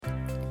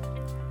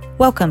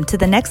Welcome to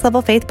the Next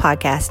Level Faith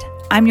podcast.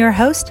 I'm your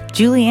host,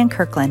 Julianne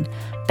Kirkland,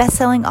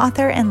 best-selling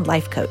author and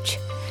life coach.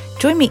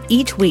 Join me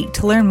each week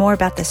to learn more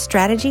about the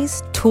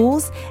strategies,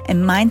 tools,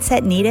 and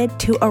mindset needed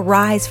to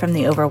arise from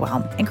the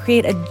overwhelm and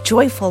create a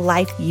joyful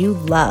life you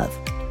love.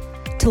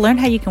 To learn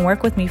how you can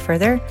work with me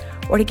further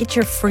or to get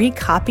your free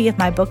copy of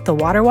my book, The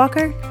Water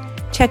Walker,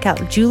 check out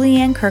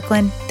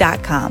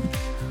juliannekirkland.com.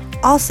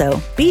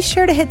 Also, be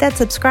sure to hit that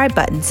subscribe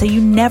button so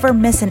you never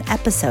miss an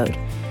episode,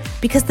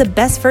 because the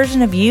best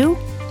version of you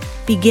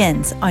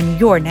begins on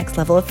your next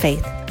level of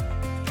faith.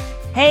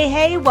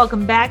 Hey,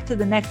 welcome back to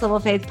the Next Level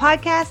of Faith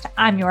podcast.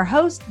 I'm your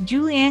host,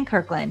 Julianne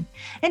Kirkland,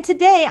 and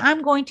today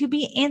I'm going to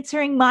be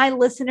answering my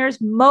listeners'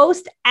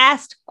 most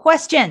asked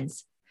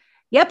questions.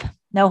 Yep,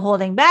 no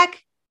holding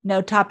back,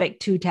 no topic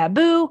too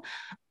taboo.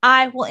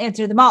 I will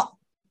answer them all.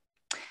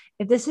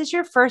 If this is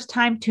your first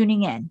time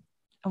tuning in,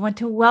 I want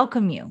to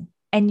welcome you,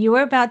 and you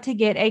are about to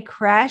get a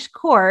crash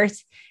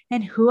course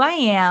in who I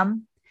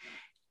am,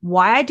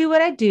 why I do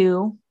what I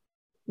do,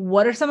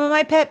 what are some of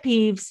my pet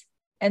peeves,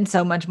 and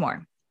so much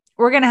more.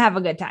 We're going to have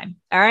a good time.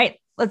 All right,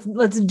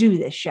 let's do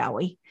this, shall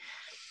we?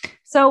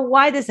 So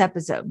why this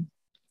episode?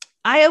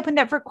 I opened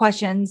up for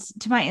questions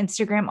to my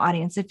Instagram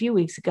audience a few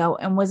weeks ago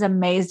and was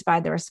amazed by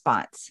the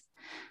response.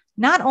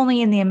 Not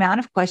only in the amount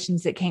of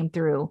questions that came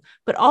through,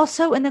 but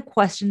also in the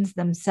questions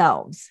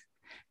themselves.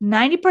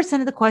 90%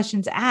 of the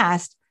questions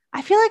asked,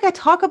 I feel like I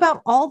talk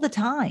about all the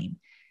time,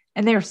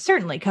 and they're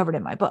certainly covered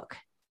in my book.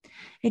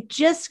 It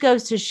just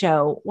goes to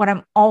show what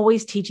I'm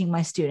always teaching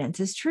my students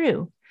is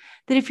true,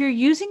 that if you're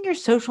using your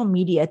social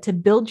media to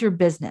build your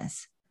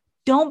business,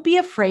 don't be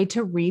afraid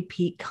to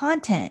repeat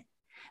content,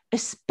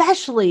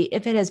 especially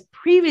if it has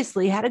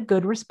previously had a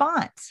good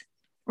response.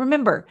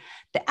 Remember,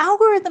 the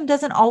algorithm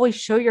doesn't always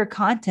show your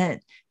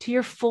content to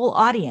your full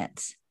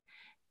audience,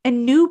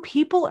 and new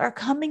people are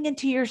coming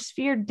into your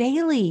sphere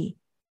daily,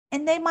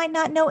 and they might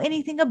not know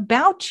anything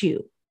about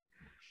you.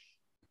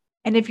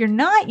 And if you're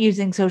not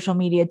using social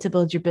media to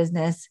build your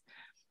business,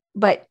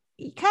 but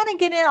you kind of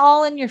get it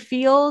all in your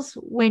feels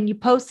when you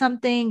post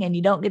something and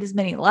you don't get as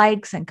many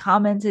likes and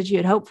comments as you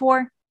had hoped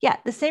for, yeah,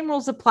 the same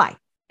rules apply.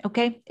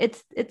 Okay.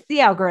 It's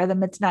the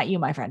algorithm. It's not you,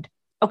 my friend.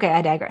 Okay.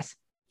 I digress,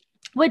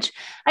 which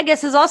I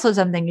guess is also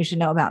something you should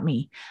know about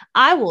me.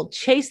 I will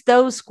chase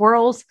those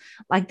squirrels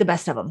like the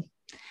best of them.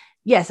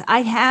 Yes,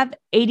 I have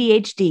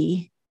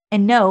ADHD,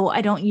 and no,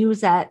 I don't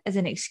use that as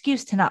an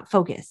excuse to not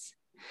focus.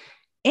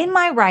 In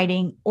my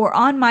writing or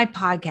on my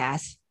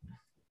podcast,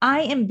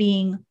 I am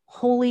being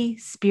Holy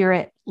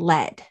Spirit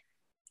led.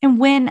 And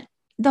when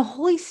the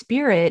Holy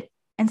Spirit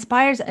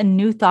inspires a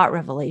new thought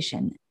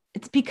revelation,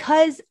 it's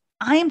because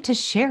I am to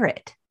share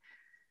it.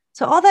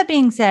 So all that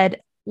being said,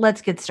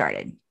 let's get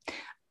started.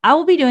 I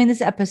will be doing this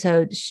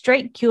episode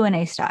straight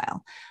Q&A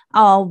style.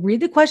 I'll read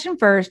the question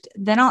first,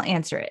 then I'll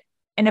answer it.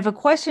 And if a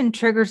question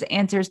triggers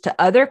answers to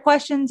other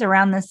questions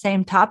around the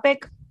same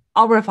topic,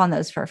 I'll riff on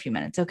those for a few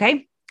minutes.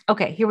 Okay,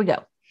 here we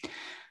go.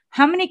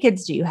 How many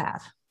kids do you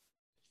have?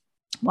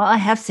 Well, I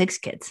have 6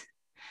 kids.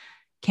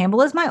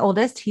 Campbell is my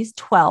oldest. He's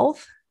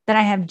 12. Then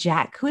I have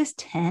Jack, who is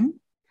 10.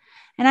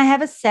 And I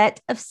have a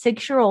set of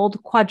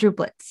 6-year-old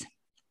quadruplets.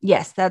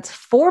 Yes, that's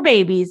 4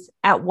 babies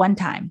at one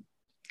time.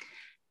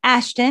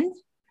 Ashton,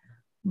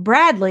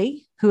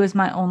 Bradley, who is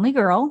my only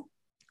girl,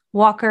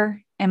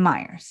 Walker, and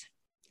Myers.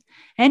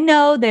 And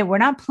no, they were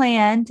not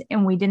planned,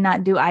 and we did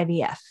not do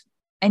IVF.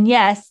 And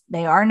yes,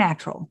 they are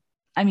natural.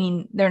 I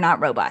mean, they're not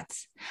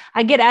robots.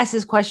 I get asked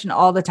this question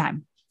all the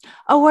time.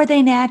 Oh, are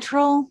they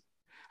natural?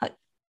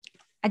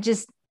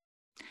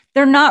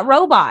 They're not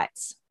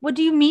robots. What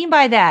do you mean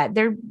by that?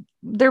 They're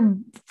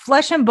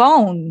flesh and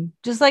bone,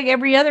 just like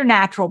every other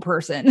natural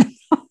person.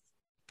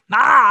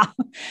 That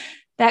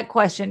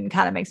question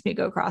kind of makes me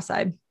go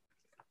cross-eyed.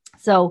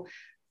 So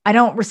I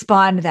don't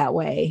respond that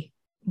way.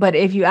 But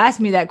if you ask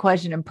me that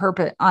question in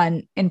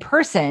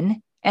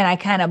person, and I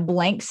kind of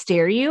blank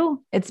stare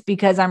you, it's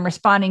because I'm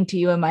responding to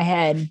you in my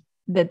head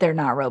that they're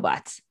not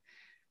robots.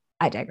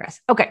 I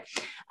digress. Okay.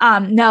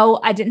 No,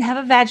 I didn't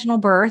have a vaginal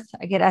birth.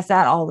 I get asked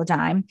that all the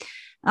time.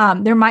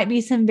 There might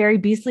be some very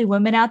beastly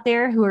women out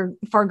there who are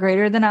far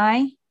greater than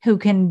I who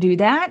can do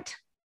that.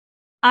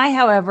 I,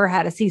 however,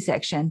 had a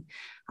C-section.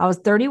 I was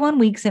 31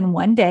 weeks in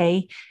one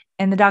day,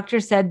 and the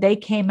doctor said they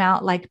came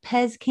out like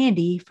Pez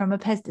candy from a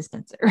Pez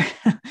dispenser.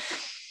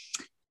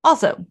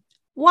 Also,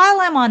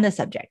 while I'm on the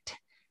subject,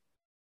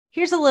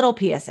 here's a little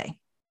PSA.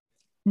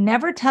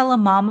 Never tell a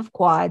mom of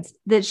quads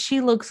that she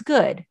looks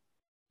good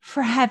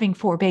for having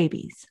 4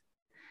 babies.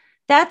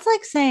 That's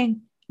like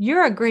saying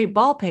you're a great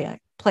ball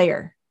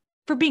player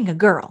for being a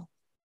girl.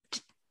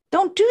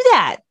 Don't do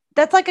that.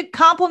 That's like a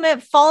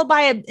compliment followed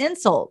by an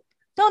insult.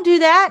 Don't do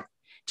that.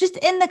 Just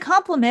end the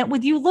compliment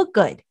with you look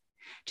good.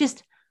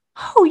 Just,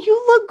 oh,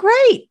 you look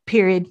great,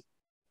 period.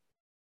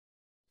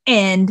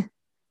 End.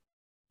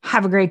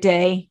 Have a great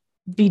day.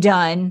 Be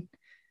done.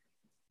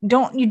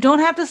 You don't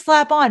have to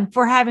slap on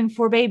for having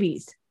 4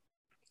 babies.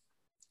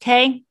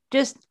 Okay.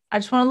 I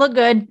just want to look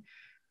good.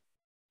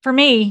 For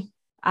me,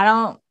 I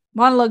don't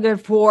want to look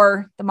good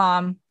for the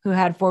mom who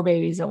had 4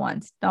 babies at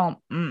once.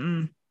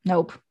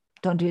 Nope.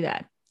 Don't do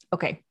that.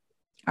 Okay.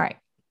 All right.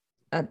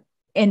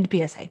 End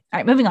PSA. All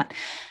right, moving on.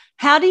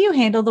 How do you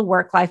handle the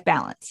work-life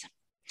balance?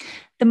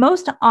 The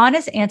most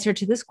honest answer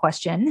to this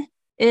question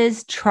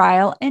is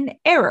trial and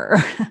error.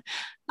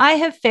 I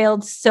have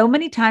failed so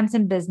many times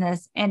in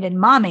business and in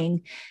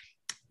momming.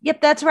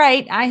 Yep, that's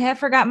right. I have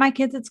forgot my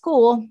kids at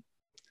school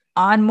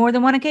on more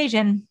than one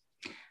occasion.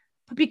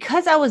 But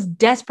because I was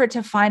desperate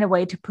to find a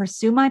way to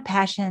pursue my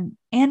passion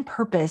and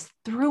purpose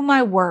through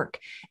my work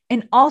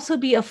and also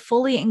be a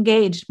fully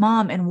engaged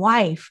mom and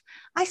wife,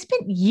 I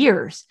spent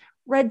years,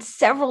 read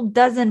several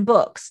dozen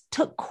books,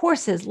 took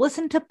courses,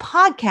 listened to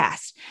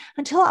podcasts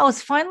until I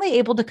was finally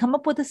able to come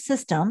up with a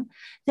system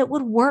that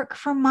would work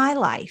for my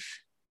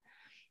life.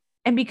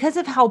 And because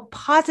of how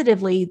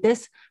positively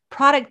this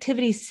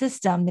productivity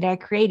system that I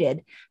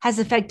created has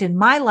affected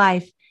my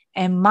life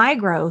and my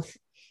growth,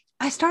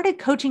 I started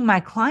coaching my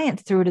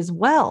clients through it as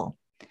well.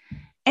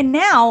 And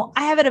now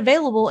I have it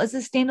available as a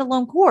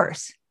standalone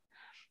course.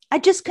 I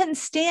just couldn't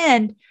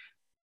stand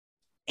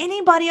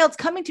anybody else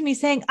coming to me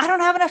saying, I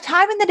don't have enough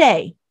time in the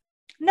day.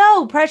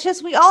 No,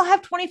 precious, we all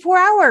have 24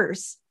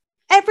 hours.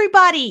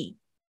 Everybody,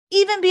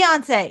 even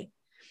Beyonce.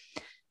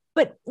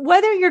 But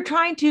whether you're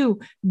trying to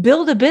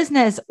build a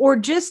business or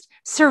just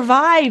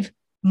survive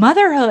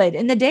motherhood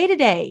in the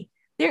day-to-day,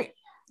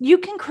 you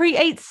can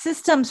create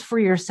systems for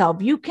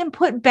yourself. You can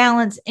put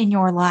balance in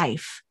your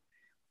life,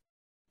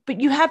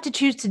 but you have to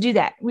choose to do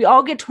that. We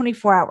all get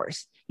 24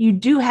 hours. You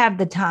do have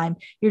the time.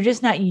 You're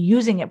just not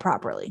using it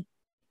properly.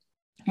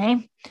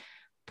 Okay.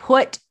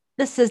 Put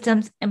the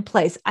systems in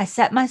place. I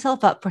set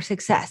myself up for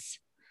success.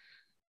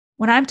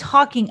 When I'm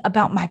talking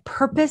about my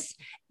purpose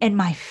and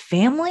my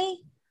family,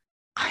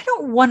 I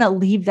don't want to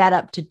leave that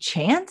up to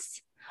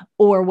chance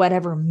or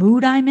whatever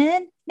mood I'm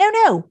in.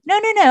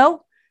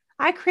 No.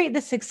 I create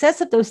the success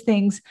of those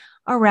things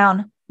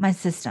around my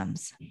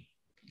systems.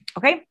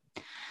 Okay.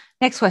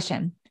 Next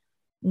question.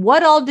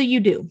 What all do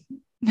you do?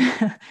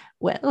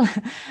 Well,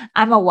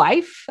 I'm a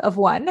wife of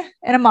one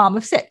and a mom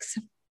of 6.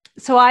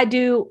 So I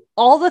do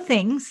all the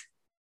things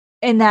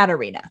in that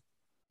arena.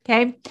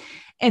 Okay.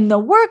 In the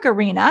work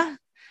arena,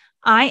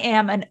 I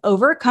am an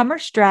overcomer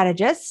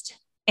strategist,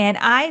 and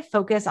I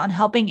focus on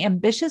helping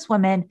ambitious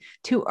women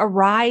to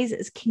arise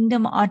as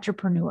kingdom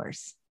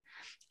entrepreneurs.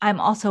 I'm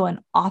also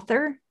an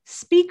author,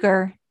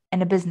 speaker,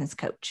 and a business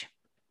coach.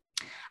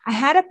 I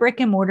had a brick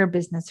and mortar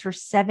business for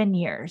 7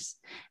 years,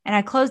 and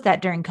I closed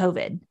that during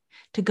COVID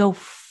to go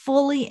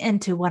fully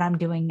into what I'm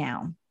doing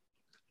now.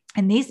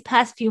 And these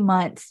past few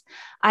months,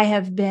 I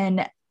have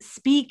been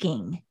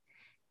speaking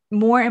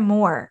more and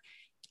more.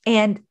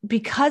 And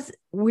because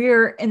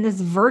we're in this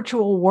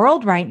virtual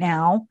world right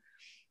now,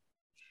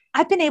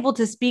 I've been able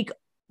to speak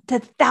to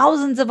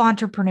thousands of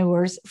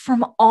entrepreneurs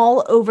from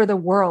all over the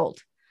world,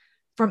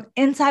 from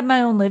inside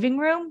my own living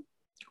room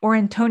or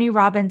in Tony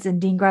Robbins and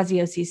Dean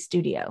Graziosi's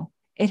studio.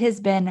 It has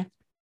been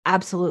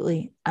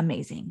absolutely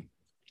amazing.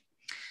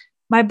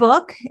 My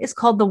book is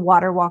called The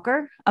Water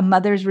Walker, A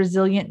Mother's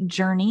Resilient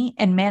Journey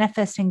in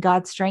Manifesting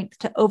God's Strength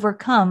to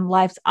Overcome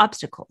Life's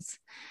Obstacles.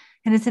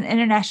 And it's an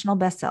international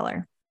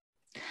bestseller.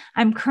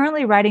 I'm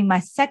currently writing my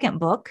second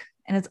book,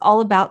 and it's all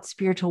about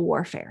spiritual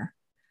warfare.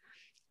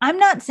 I'm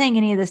not saying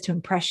any of this to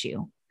impress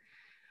you,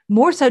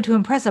 more so to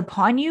impress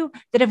upon you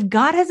that if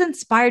God has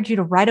inspired you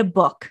to write a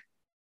book,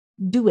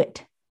 do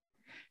it.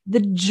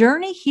 The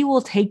journey he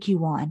will take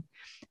you on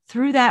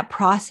through that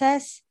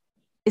process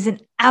is an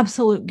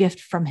absolute gift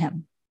from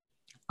him.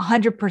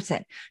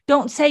 100%.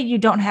 Don't say you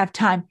don't have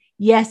time.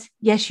 Yes,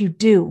 you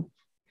do.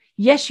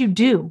 Yes, you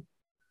do.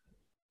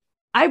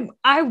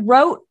 I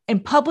wrote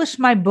and published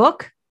my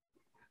book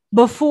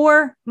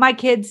before my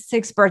kid's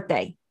 6th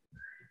birthday.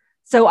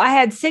 So I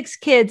had 6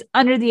 kids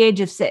under the age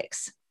of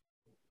 6.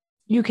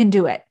 You can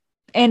do it.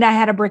 And I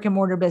had a brick and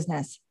mortar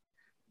business.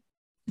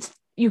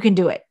 You can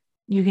do it.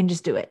 You can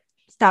just do it.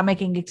 Stop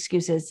making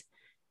excuses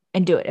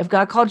and do it. If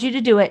God called you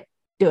to do it,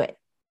 do it.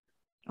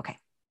 Okay.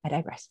 I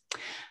digress.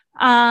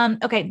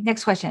 Okay.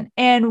 Next question.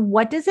 And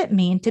what does it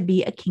mean to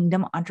be a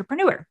kingdom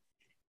entrepreneur?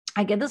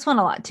 I get this one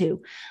a lot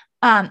too.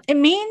 It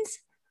means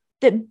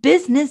that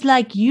business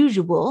like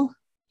usual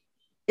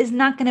is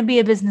not going to be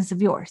a business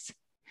of yours.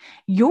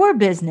 Your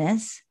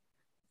business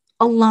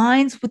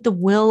aligns with the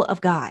will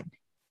of God.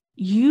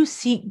 You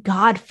seek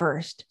God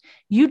first.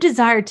 You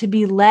desire to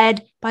be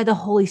led by the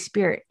Holy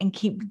Spirit and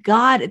keep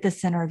God at the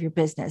center of your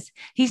business.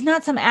 He's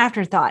not some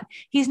afterthought.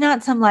 He's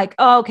not some like,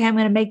 oh, okay, I'm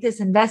going to make this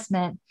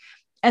investment.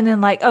 And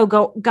then like, oh,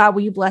 God,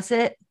 will you bless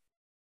it?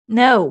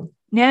 No.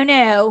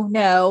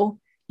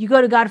 You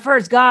go to God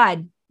first.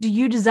 God, do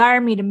you desire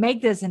me to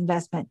make this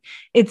investment?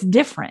 It's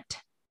different.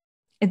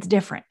 It's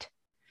different.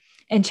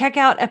 And check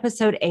out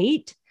episode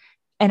 8,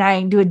 and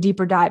I do a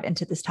deeper dive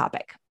into this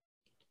topic.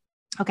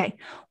 Okay.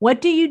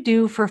 What do you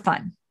do for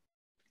fun?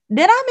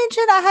 Did I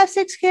mention I have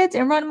 6 kids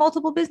and run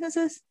multiple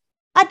businesses?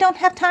 I don't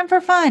have time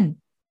for fun.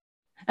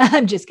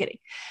 I'm just kidding.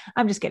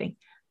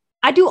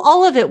 I do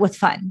all of it with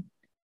fun.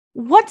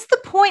 What's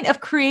the point of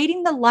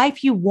creating the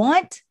life you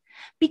want,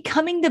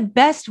 becoming the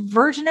best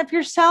version of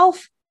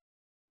yourself,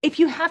 if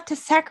you have to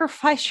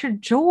sacrifice your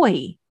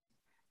joy?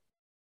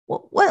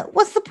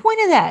 what's the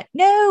point of that?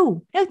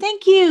 No,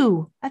 thank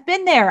you. I've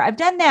been there. I've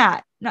done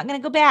that. I'm not going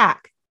to go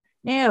back.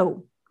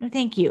 No,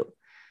 thank you.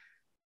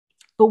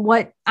 But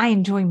what I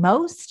enjoy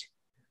most,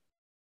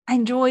 I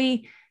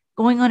enjoy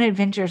going on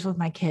adventures with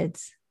my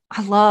kids.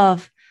 I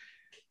love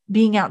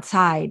being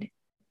outside.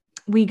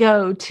 We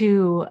go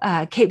to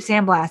Cape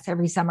San Blas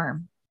every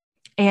summer.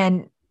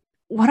 And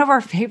one of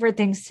our favorite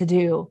things to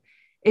do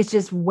is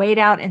just wade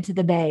out into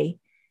the bay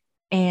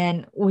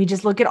and we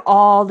just look at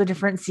all the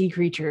different sea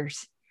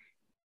creatures.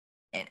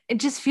 It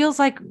just feels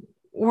like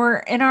we're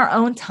in our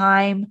own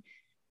time,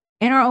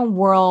 in our own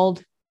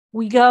world.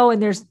 We go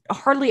and there's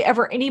hardly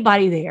ever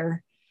anybody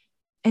there.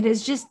 And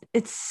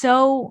it's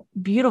so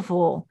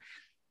beautiful.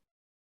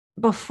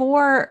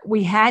 Before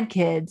we had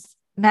kids,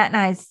 Matt and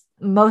I's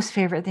most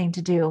favorite thing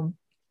to do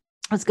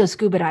was go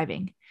scuba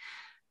diving.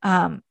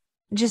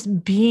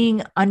 Just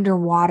being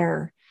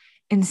underwater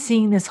and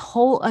seeing this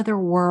whole other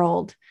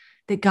world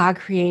that God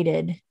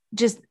created,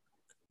 just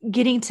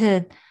getting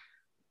to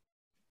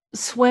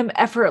swim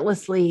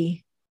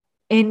effortlessly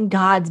in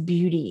God's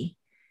beauty.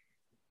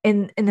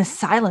 In the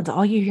silence,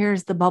 all you hear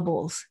is the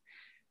bubbles.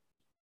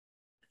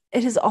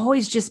 It has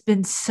always just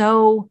been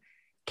so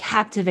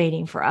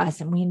captivating for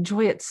us, and we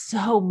enjoy it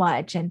so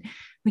much. And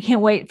we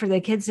can't wait for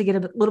the kids to get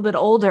a little bit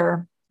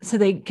older so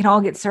they can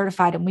all get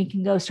certified and we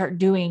can go start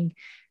doing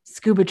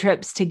scuba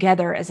trips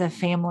together as a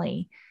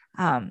family.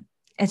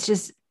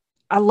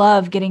 I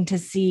love getting to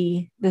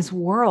see this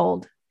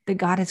world that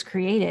God has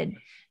created.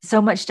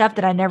 So much stuff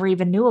that I never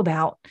even knew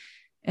about.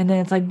 And then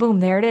it's like, boom,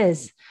 there it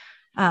is.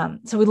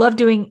 So we love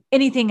doing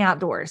anything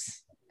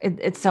outdoors.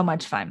 It's so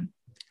much fun.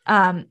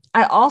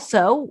 I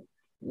also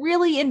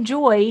really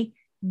enjoy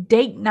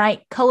date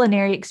night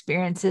culinary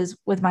experiences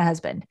with my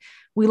husband.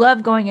 We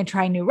love going and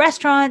trying new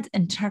restaurants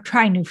and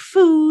trying new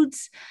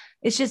foods.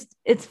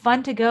 It's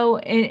fun to go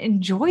and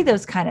enjoy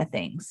those kind of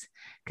things.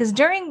 Because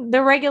during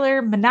the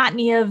regular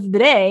monotony of the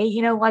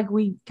day, like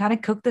we kind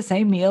of cook the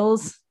same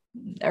meals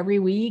every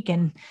week.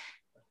 And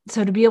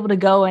so to be able to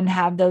go and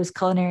have those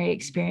culinary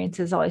experiences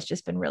has always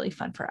just been really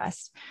fun for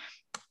us.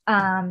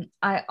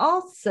 I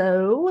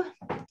also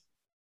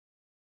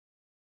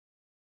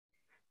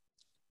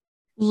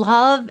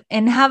love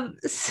and have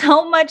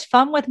so much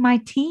fun with my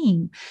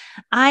team.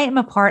 I am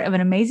a part of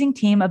an amazing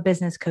team of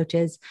business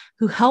coaches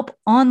who help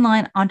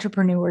online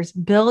entrepreneurs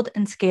build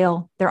and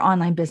scale their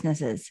online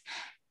businesses.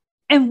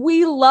 And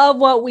we love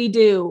what we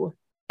do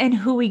and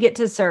who we get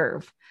to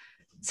serve.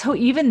 So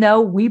even though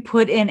we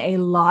put in a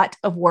lot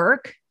of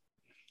work,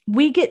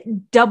 we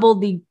get double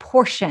the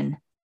portion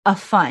of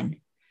fun,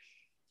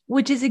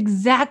 which is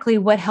exactly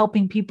what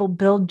helping people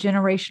build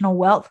generational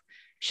wealth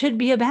should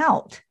be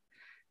about.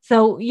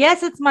 So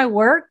yes, it's my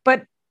work,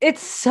 but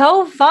it's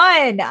so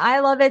fun. I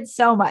love it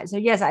so much. So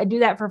yes, I do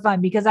that for fun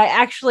because I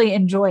actually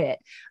enjoy it.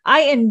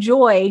 I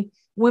enjoy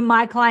when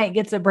my client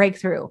gets a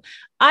breakthrough.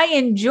 I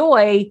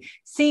enjoy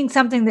seeing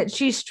something that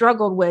she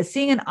struggled with,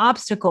 seeing an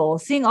obstacle,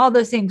 seeing all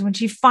those things. When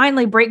she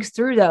finally breaks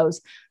through those,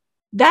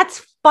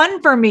 that's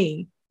fun for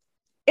me.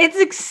 It's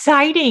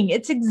exciting.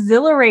 It's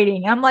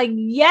exhilarating. I'm like,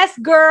 yes,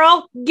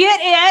 girl,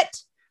 get it.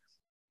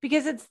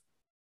 Because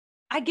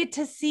I get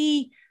to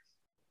see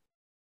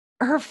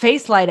her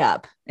face light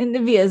up and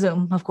via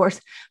Zoom, of course,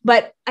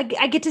 but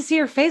I get to see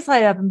her face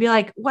light up and be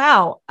like,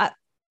 wow,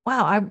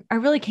 I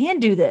really can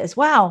do this.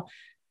 Wow.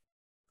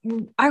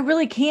 I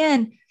really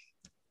can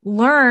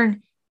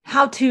learn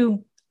how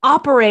to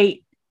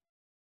operate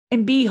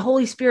and be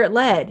Holy Spirit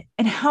led,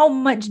 and how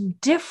much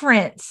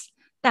difference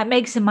that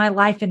makes in my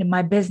life and in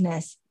my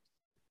business.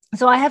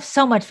 So I have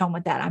so much fun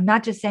with that. I'm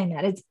not just saying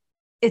that.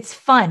 It's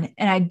fun,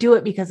 and I do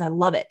it because I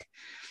love it.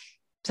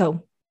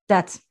 So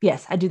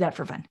yes, I do that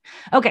for fun.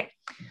 Okay.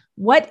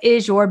 What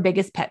is your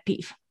biggest pet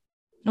peeve?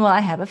 Well,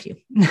 I have a few.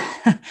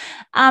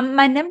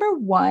 My number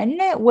one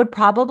would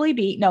probably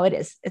be, no, it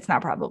is. It's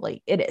not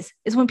probably. It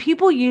is when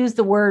people use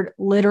the word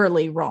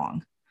literally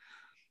wrong.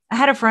 I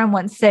had a friend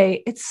once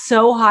say, it's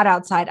so hot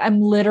outside.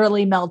 I'm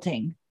literally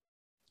melting.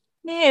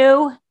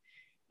 No,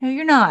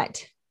 you're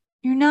not.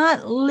 You're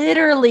not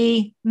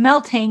literally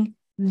melting.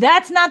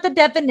 That's not the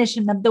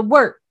definition of the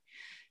word.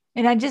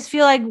 And I just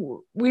feel like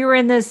we were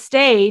in this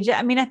stage.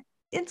 I mean,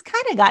 it's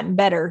kind of gotten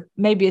better.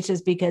 Maybe it's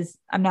just because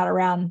I'm not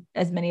around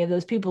as many of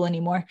those people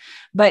anymore,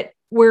 but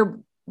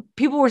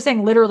people were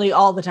saying literally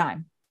all the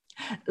time,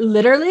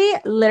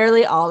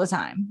 literally all the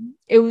time.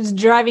 It was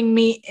driving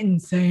me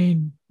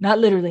insane, not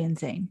literally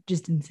insane,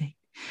 just insane.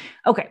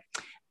 Okay.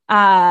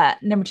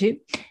 Number two,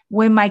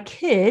 when my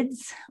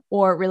kids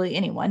or really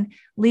anyone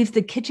leaves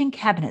the kitchen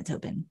cabinets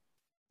open.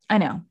 I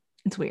know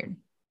it's weird,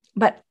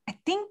 but I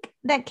think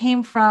that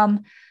came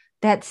from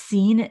that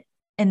scene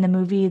in the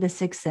movie, The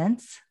Sixth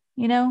Sense,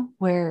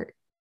 where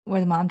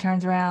the mom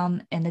turns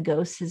around and the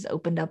ghost has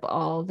opened up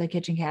all the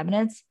kitchen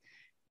cabinets.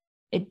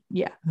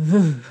 Yeah.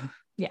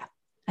 Yeah.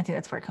 I think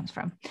that's where it comes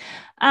from.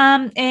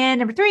 And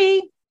number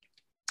three,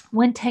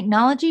 when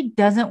technology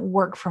doesn't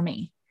work for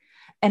me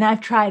and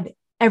I've tried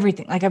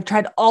everything, like I've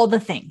tried all the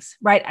things,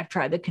 right? I've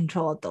tried the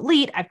control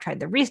delete. I've tried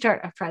the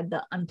restart. I've tried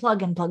the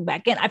unplug and plug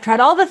back in. I've tried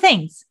all the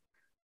things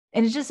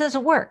and it just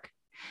doesn't work.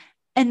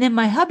 And then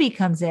my hubby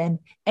comes in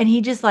and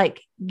he just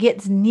like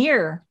gets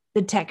near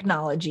the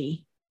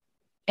technology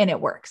and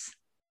it works.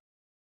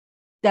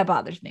 That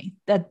bothers me.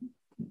 That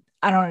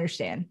I don't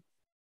understand.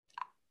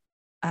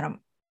 I don't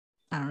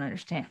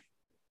understand.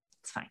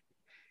 It's fine.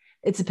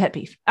 It's a pet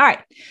peeve. All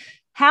right.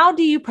 How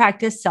do you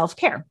practice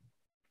self-care?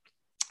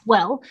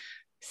 Well,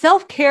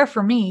 self-care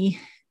for me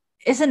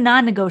is a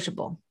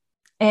non-negotiable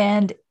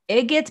and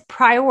it gets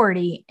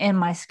priority in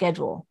my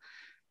schedule.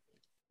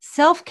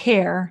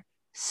 Self-care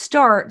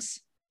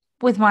starts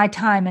with my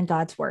time in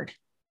God's word.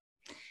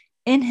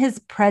 In his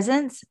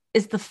presence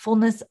is the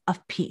fullness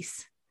of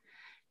peace.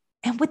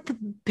 And with the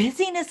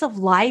busyness of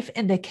life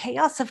and the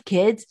chaos of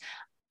kids,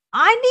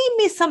 I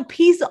need me some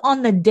peace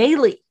on the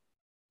daily.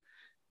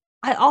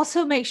 I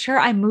also make sure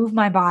I move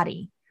my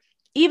body,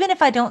 even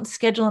if I don't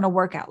schedule in a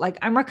workout. Like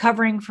I'm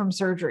recovering from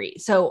surgery.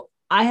 So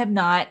I have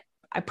not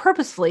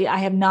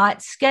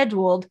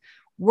scheduled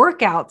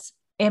workouts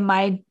in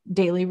my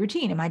daily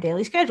routine, in my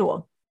daily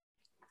schedule.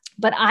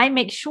 But I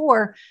make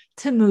sure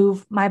to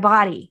move my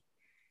body.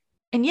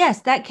 And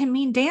yes, that can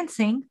mean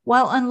dancing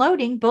while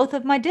unloading both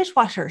of my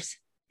dishwashers.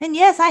 And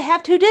yes, I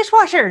have 2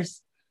 dishwashers.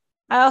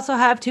 I also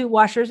have 2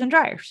 washers and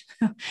dryers.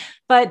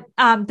 But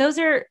those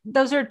are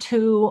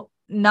 2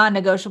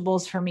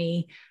 non-negotiables for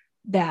me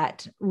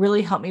that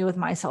really help me with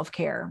my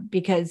self-care,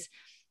 because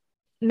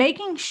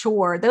making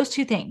sure those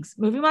 2 things,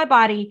 moving my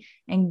body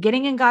and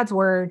getting in God's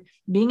word,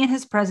 being in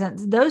his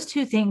presence, those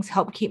 2 things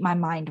help keep my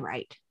mind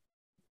right.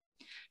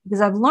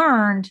 Because I've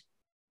learned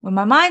when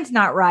my mind's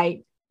not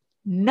right,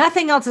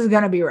 nothing else is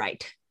going to be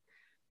right.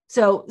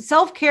 So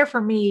self-care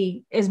for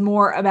me is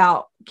more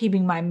about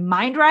keeping my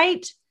mind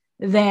right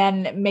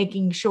than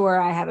making sure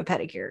I have a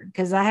pedicure,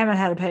 because I haven't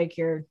had a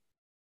pedicure.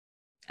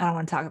 I don't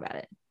want to talk about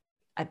it.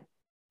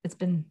 It's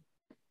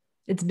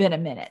been a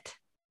minute,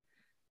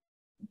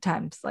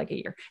 times like a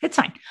year. It's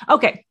fine.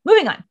 Okay.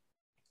 Moving on.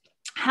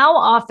 How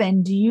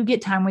often do you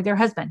get time with your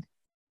husband?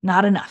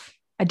 Not enough.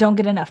 I don't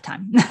get enough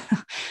time.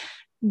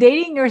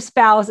 Dating your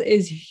spouse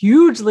is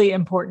hugely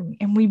important.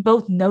 And we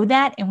both know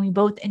that. And we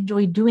both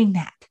enjoy doing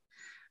that.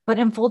 But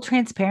in full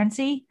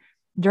transparency,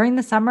 during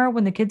the summer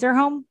when the kids are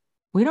home,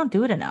 we don't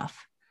do it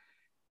enough.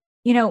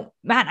 You know,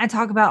 Matt and I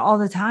talk about all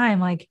the time,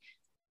 like,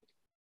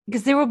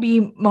 because there will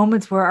be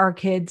moments where our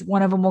kids,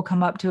 one of them will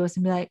come up to us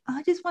and be like, oh,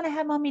 I just want to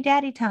have mommy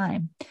daddy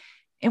time.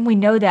 And we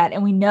know that.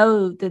 And we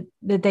know that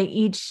they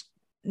each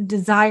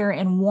desire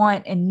and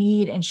want and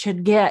need and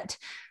should get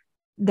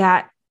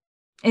that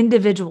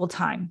individual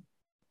time.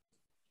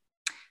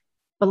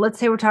 But let's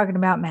say we're talking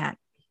about Matt.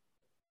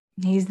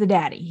 He's the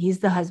daddy. He's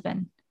the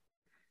husband.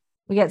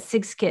 We got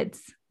 6 kids.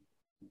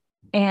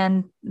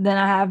 And then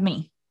I have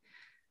me.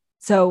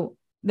 So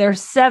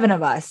there's 7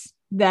 of us.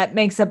 That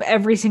makes up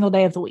every single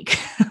day of the week.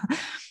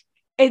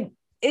 It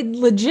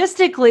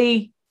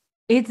logistically,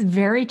 it's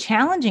very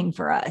challenging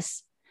for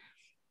us.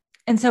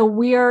 And so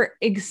we are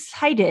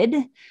excited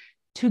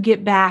to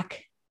get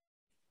back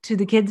to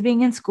the kids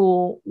being in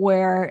school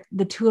where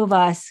the 2 of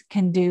us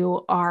can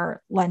do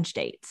our lunch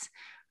dates.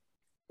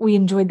 We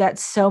enjoyed that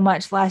so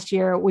much last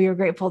year. We are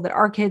grateful that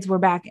our kids were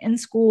back in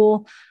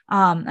school.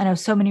 I know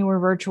so many were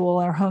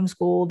virtual or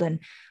homeschooled,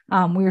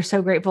 and we are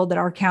so grateful that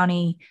our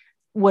county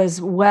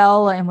was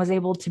well and was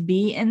able to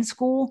be in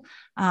school,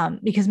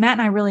 because Matt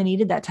and I really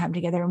needed that time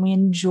together, and we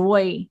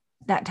enjoy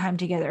that time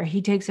together.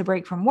 He takes a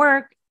break from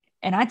work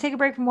and I take a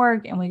break from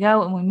work, and we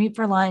go and we meet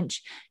for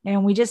lunch,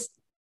 and we just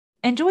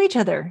enjoy each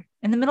other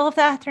in the middle of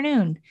the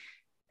afternoon.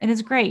 And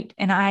it's great.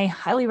 And I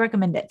highly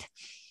recommend it.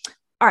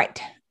 All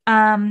right.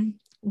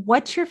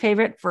 What's your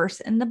favorite verse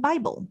in the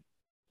Bible?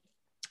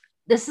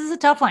 This is a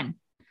tough one.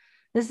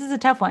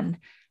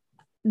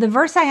 The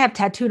verse I have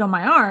tattooed on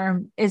my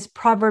arm is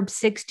Proverbs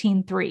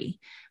 16:3,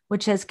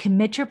 which says,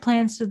 commit your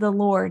plans to the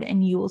Lord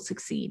and you will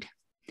succeed.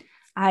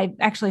 I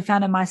actually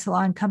founded my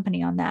salon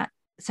company on that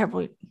so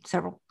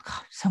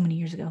many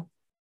years ago.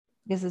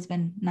 I guess it's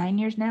been 9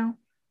 years now,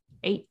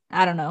 8.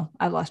 I don't know.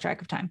 I lost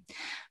track of time.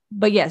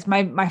 But yes,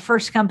 my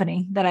first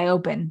company that I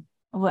opened,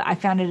 I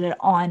founded it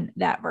on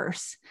that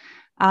verse.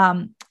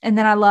 And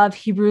then I love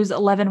Hebrews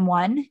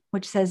 11:1,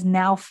 which says,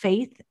 now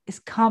faith is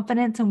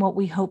confidence in what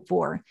we hope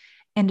for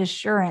and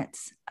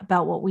assurance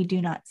about what we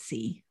do not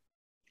see.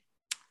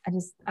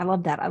 I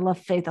love that. I love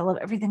faith. I love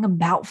everything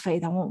about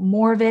faith. I want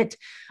more of it.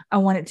 I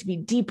want it to be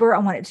deeper. I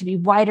want it to be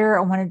wider.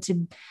 I want it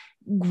to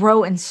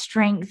grow in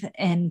strength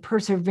and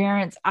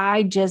perseverance.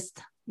 I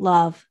just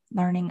love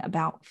learning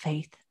about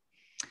faith.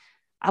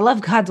 I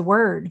love God's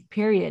word,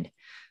 period.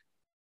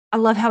 I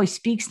love how he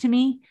speaks to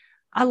me.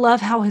 I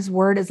love how his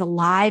word is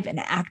alive and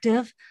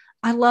active.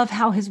 I love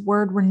how his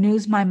word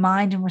renews my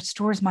mind and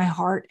restores my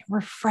heart and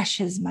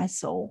refreshes my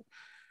soul.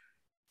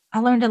 I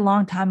learned a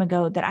long time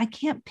ago that I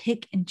can't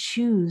pick and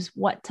choose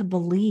what to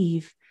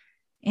believe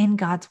in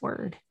God's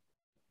word.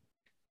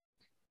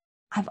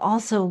 I've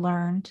also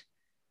learned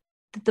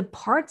that the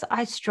parts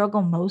I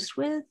struggle most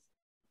with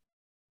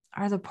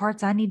are the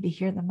parts I need to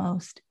hear the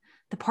most,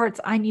 the parts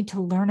I need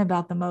to learn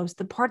about the most,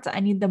 the parts I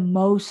need the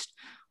most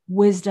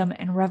wisdom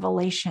and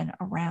revelation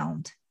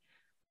around.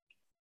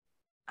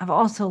 I've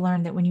also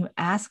learned that when you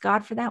ask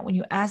God for that, when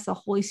you ask the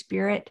Holy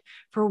Spirit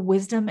for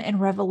wisdom and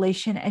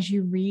revelation as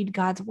you read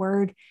God's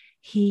word,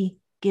 he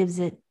gives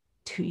it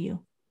to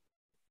you.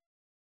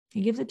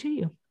 He gives it to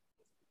you.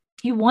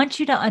 He wants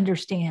you to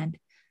understand.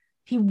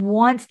 He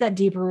wants that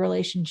deeper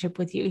relationship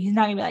with you. He's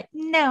not going to be like,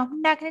 no,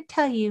 I'm not going to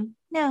tell you.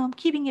 No, I'm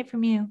keeping it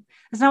from you.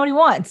 That's not what he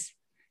wants.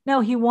 No,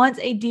 he wants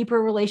a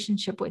deeper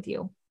relationship with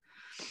you.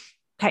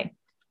 Okay.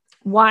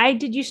 Why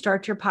did you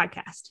start your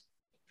podcast?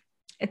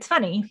 It's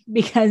funny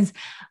because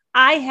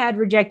I had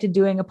rejected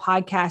doing a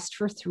podcast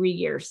for 3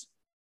 years.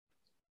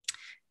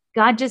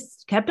 God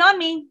just kept on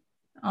me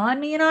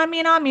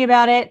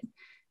about it.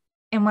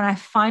 And when I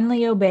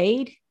finally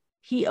obeyed,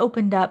 he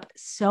opened up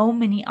so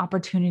many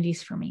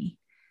opportunities for me.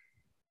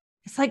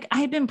 It's like I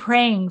had been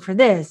praying for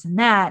this and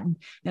that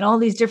and all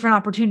these different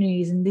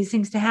opportunities and these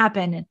things to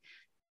happen. And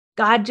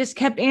God just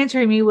kept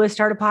answering me with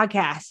start a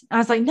podcast. I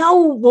was like,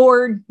 no,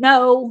 Lord,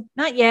 no,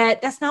 not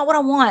yet. That's not what I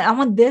want. I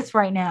want this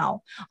right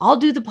now. I'll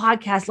do the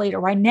podcast later.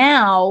 Right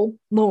now,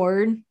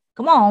 Lord,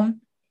 come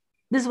on.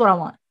 This is what I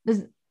want.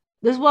 This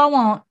is what I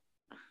want.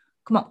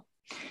 Come on.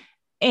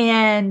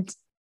 And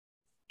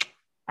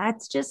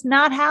that's just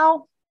not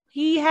how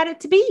he had it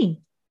to be.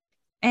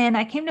 And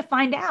I came to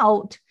find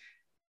out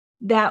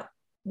that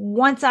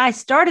once I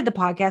started the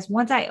podcast,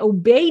 once I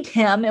obeyed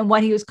him and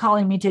what he was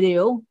calling me to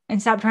do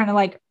and stopped trying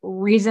to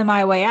reason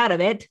my way out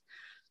of it,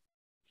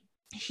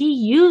 he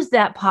used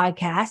that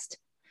podcast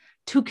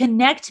to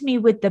connect me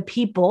with the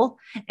people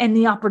and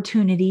the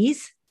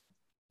opportunities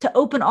to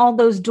open all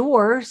those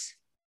doors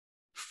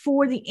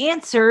for the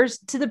answers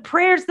to the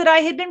prayers that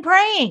I had been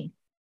praying.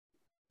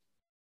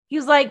 He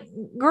was like,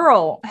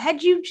 girl,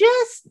 had you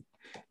just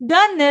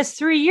done this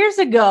 3 years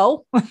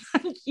ago,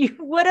 you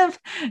would have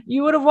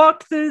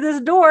walked through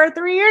this door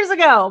 3 years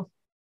ago.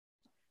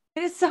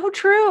 And it's so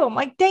true. I'm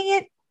like, dang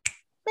it,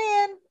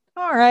 man.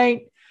 All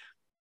right.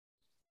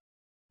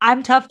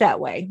 I'm tough that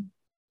way.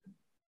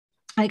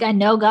 I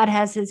know God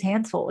has his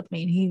hands full with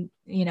me,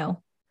 and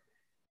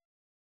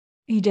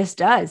he just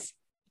does.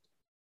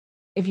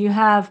 If you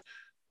have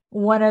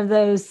one of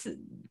those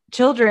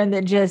children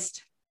that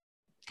just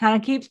kind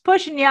of keeps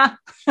pushing you,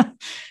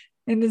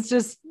 and it's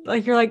just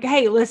like, you're like,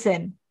 hey,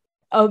 listen,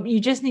 you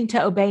just need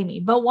to obey me.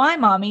 But why,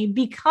 mommy?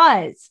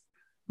 Because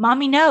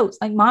mommy knows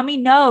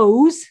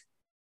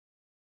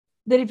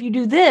that if you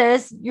do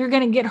this, you're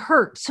going to get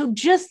hurt. So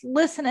just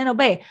listen and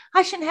obey.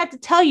 I shouldn't have to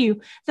tell you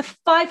the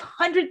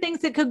 500 things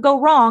that could go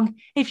wrong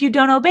if you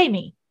don't obey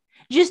me.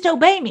 Just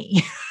obey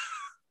me.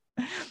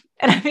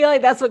 And I feel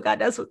like that's what God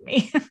does with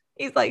me.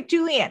 He's like,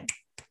 Julianne,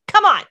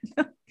 come on.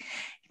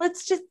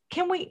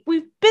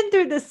 We've been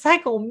through this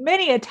cycle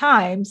many a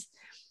times.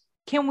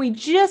 Can we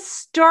just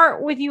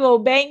start with you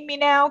obeying me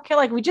now?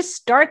 Can we just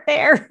start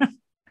there?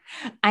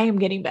 I am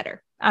getting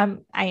better.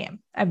 I'm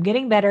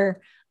getting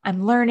better.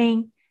 I'm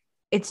learning.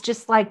 It's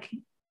just like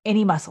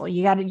any muscle.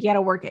 You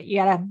gotta work it. You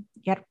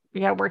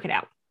gotta work it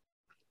out.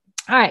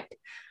 All right.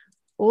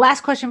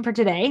 Last question for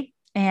today.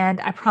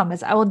 And I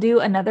promise I will do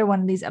another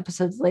one of these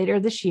episodes later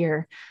this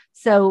year.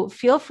 So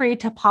feel free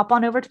to pop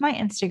on over to my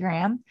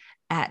Instagram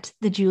at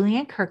the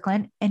Julianne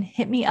Kirkland and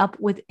hit me up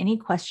with any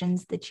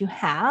questions that you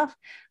have.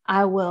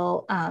 I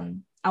will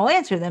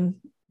answer them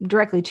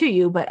directly to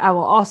you, but I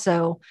will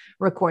also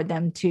record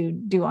them to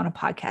do on a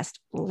podcast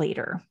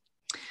later.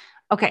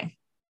 Okay.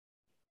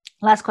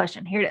 Last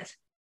question. Here it is.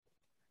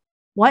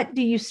 What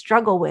do you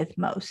struggle with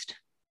most?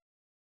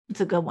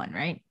 It's a good one,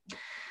 right?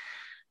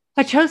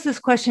 I chose this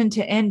question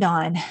to end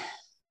on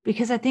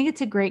because I think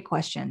it's a great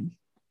question.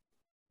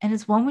 And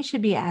it's one we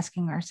should be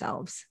asking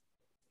ourselves.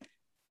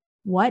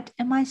 What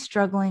am I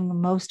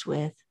struggling most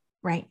with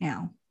right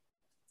now?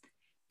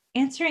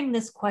 Answering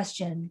this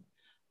question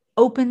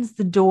opens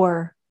the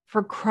door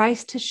for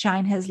Christ to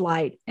shine his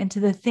light into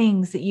the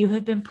things that you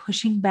have been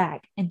pushing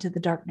back into the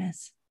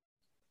darkness.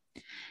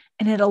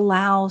 And it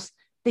allows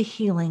the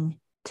healing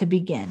to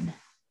begin.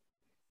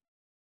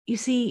 You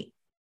see,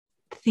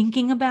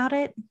 thinking about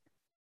it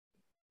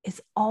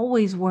is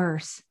always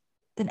worse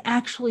than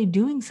actually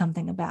doing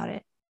something about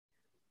it.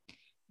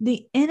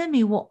 The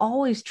enemy will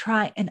always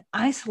try and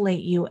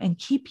isolate you and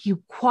keep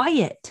you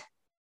quiet.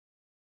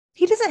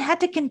 He doesn't have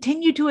to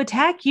continue to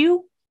attack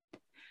you,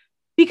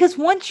 because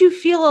once you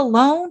feel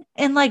alone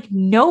and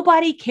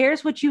nobody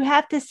cares what you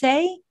have to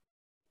say,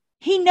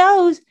 he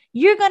knows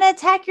you're going to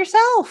attack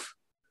yourself.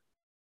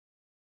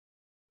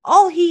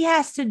 All he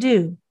has to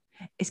do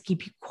is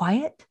keep you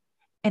quiet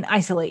and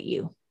isolate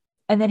you.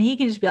 And then he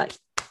can just be like,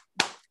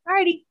 all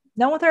righty,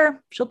 done with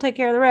her. She'll take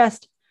care of the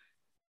rest.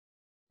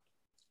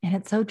 And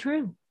it's so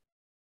true.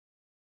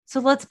 So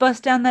let's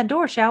bust down that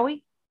door, shall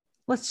we?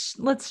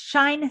 Let's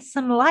shine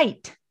some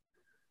light.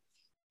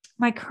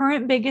 My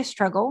current biggest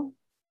struggle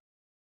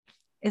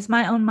is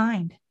my own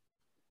mind.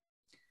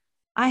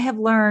 I have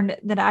learned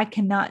that I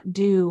cannot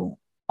do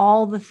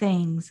all the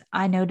things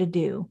I know to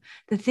do,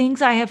 the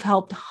things I have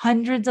helped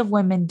hundreds of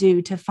women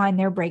do to find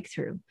their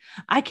breakthrough.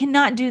 I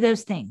cannot do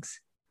those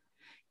things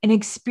and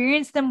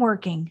experience them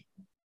working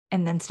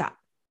and then stop.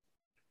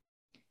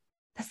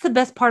 That's the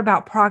best part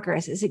about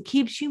progress, is it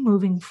keeps you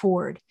moving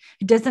forward.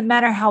 It doesn't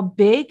matter how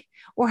big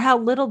or how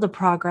little the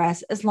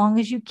progress, as long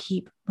as you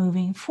keep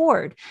moving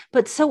forward.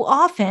 But so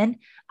often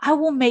I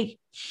will make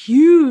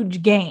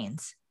huge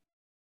gains,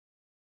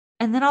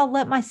 and then I'll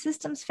let my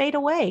systems fade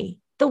away.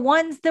 The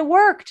ones that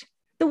worked,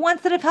 the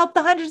ones that have helped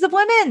the hundreds of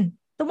women,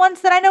 the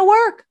ones that I know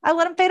work, I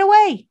let them fade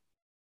away.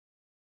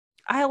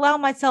 I allow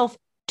myself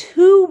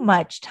too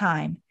much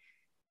time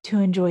to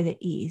enjoy the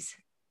ease.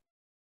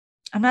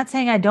 I'm not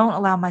saying I don't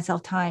allow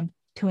myself time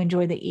to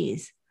enjoy the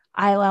ease.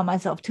 I allow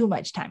myself too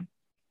much time.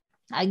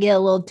 I get a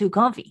little too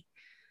comfy.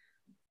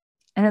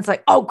 And it's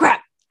like, oh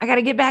crap, I got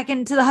to get back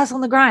into the hustle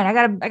and the grind.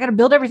 I got to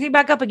build everything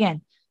back up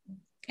again.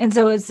 And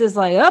so it's just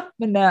like up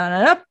and down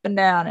and up and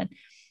down, and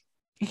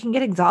it can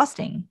get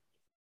exhausting.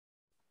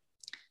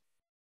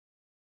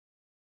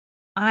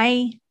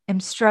 I am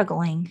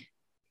struggling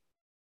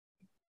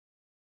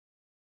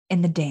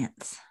in the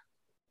dance.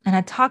 And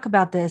I talk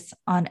about this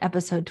on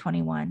episode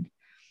 21,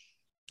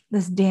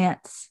 this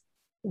dance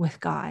with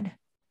God.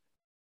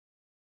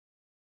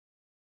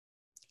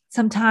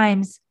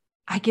 Sometimes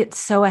I get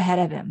so ahead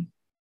of him.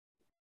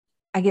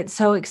 I get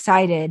so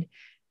excited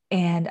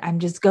and I'm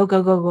just go,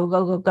 go, go, go,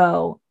 go, go,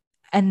 go.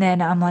 And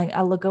then I'm like,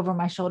 I look over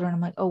my shoulder and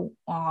I'm like,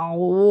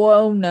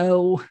 oh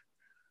no,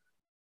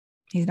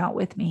 he's not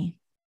with me.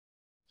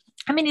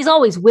 I mean, he's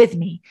always with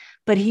me,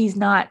 but he's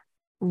not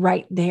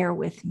right there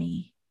with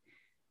me.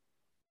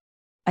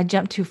 I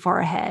jumped too far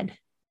ahead.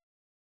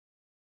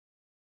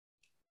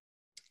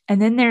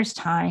 And then there's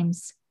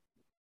times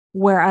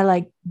where I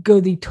like go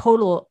the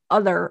total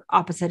other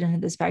opposite end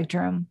of the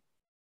spectrum.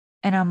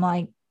 And I'm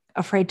like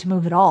afraid to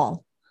move at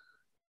all.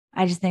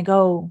 I just think,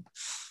 oh,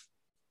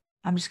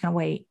 I'm just going to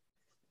wait.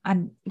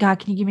 God,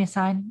 can you give me a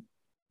sign?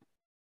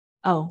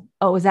 Oh,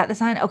 is that the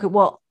sign? Okay,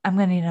 well, I'm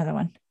going to need another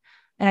one.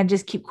 And I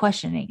just keep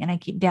questioning and I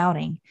keep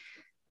doubting.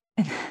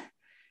 And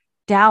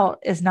doubt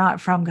is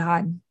not from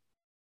God.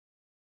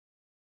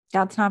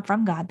 Doubt's not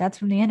from God. That's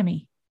from the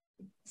enemy.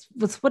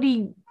 That's what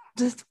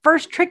this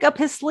first trick up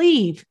his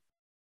sleeve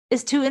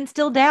is to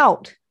instill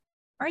doubt.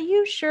 Are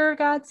you sure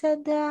God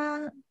said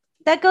that?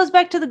 That goes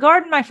back to the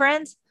garden, my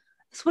friends.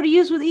 That's what he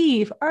used with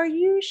Eve. Are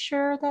you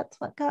sure that's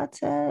what God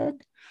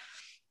said?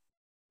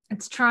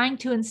 It's trying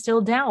to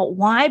instill doubt.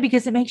 Why?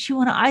 Because it makes you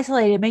want to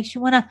isolate. It makes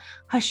you want to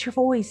hush your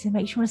voice. It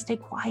makes you want to stay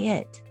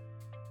quiet.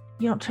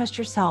 You don't trust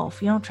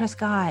yourself. You don't trust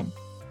God.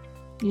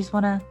 You just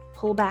want to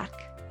pull back.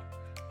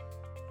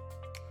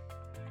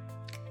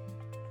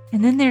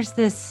 And then there's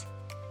this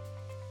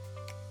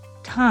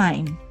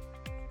time,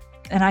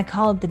 and I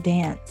call it the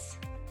dance,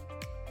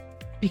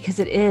 because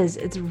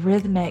it's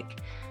rhythmic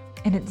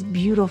and it's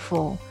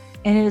beautiful.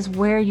 And it is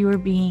where you are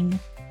being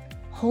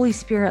Holy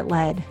Spirit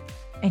led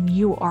and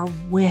you are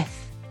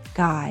with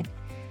God.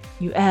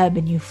 You ebb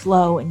and you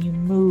flow and you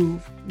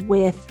move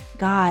with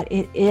God.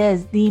 It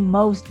is the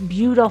most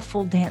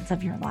beautiful dance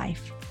of your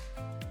life.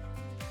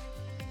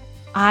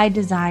 I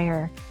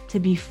desire to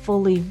be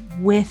fully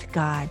with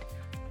God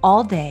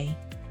all day,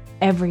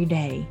 every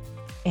day,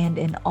 and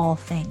in all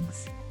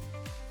things.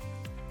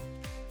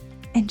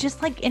 And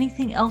just like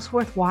anything else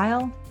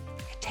worthwhile,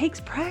 it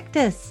takes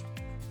practice.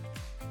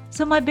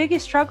 So my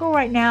biggest struggle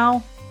right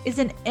now is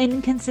an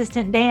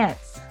inconsistent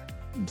dance.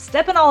 I'm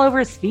stepping all over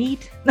his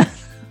feet.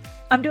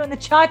 I'm doing the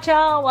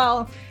cha-cha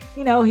while,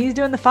 he's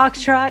doing the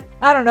foxtrot.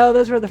 I don't know.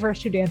 Those were the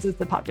first two dances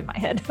that popped in my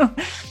head.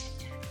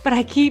 But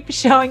I keep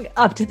showing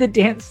up to the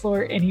dance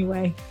floor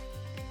anyway.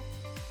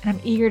 And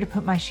I'm eager to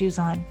put my shoes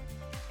on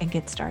and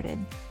get started.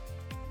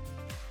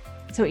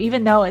 So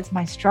even though it's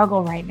my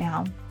struggle right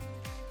now,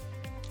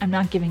 I'm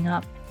not giving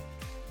up.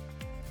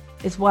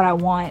 It's what I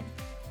want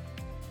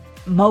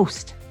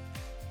most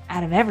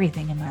out of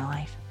everything in my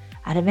life.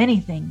 Out of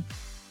anything,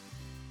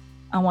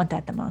 I want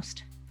that the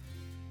most.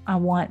 I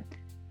want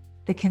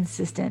the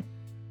consistent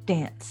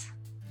dance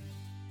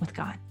with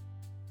God.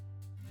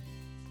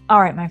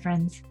 All right, my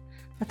friends,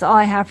 that's all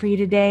I have for you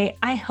today.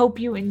 I hope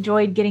you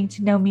enjoyed getting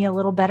to know me a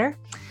little better.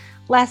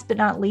 Last but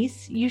not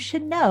least, you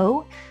should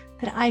know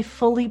that I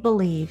fully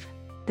believe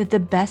that the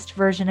best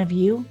version of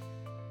you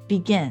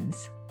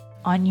begins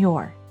on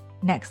your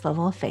next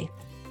level of faith.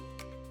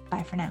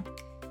 Bye for now.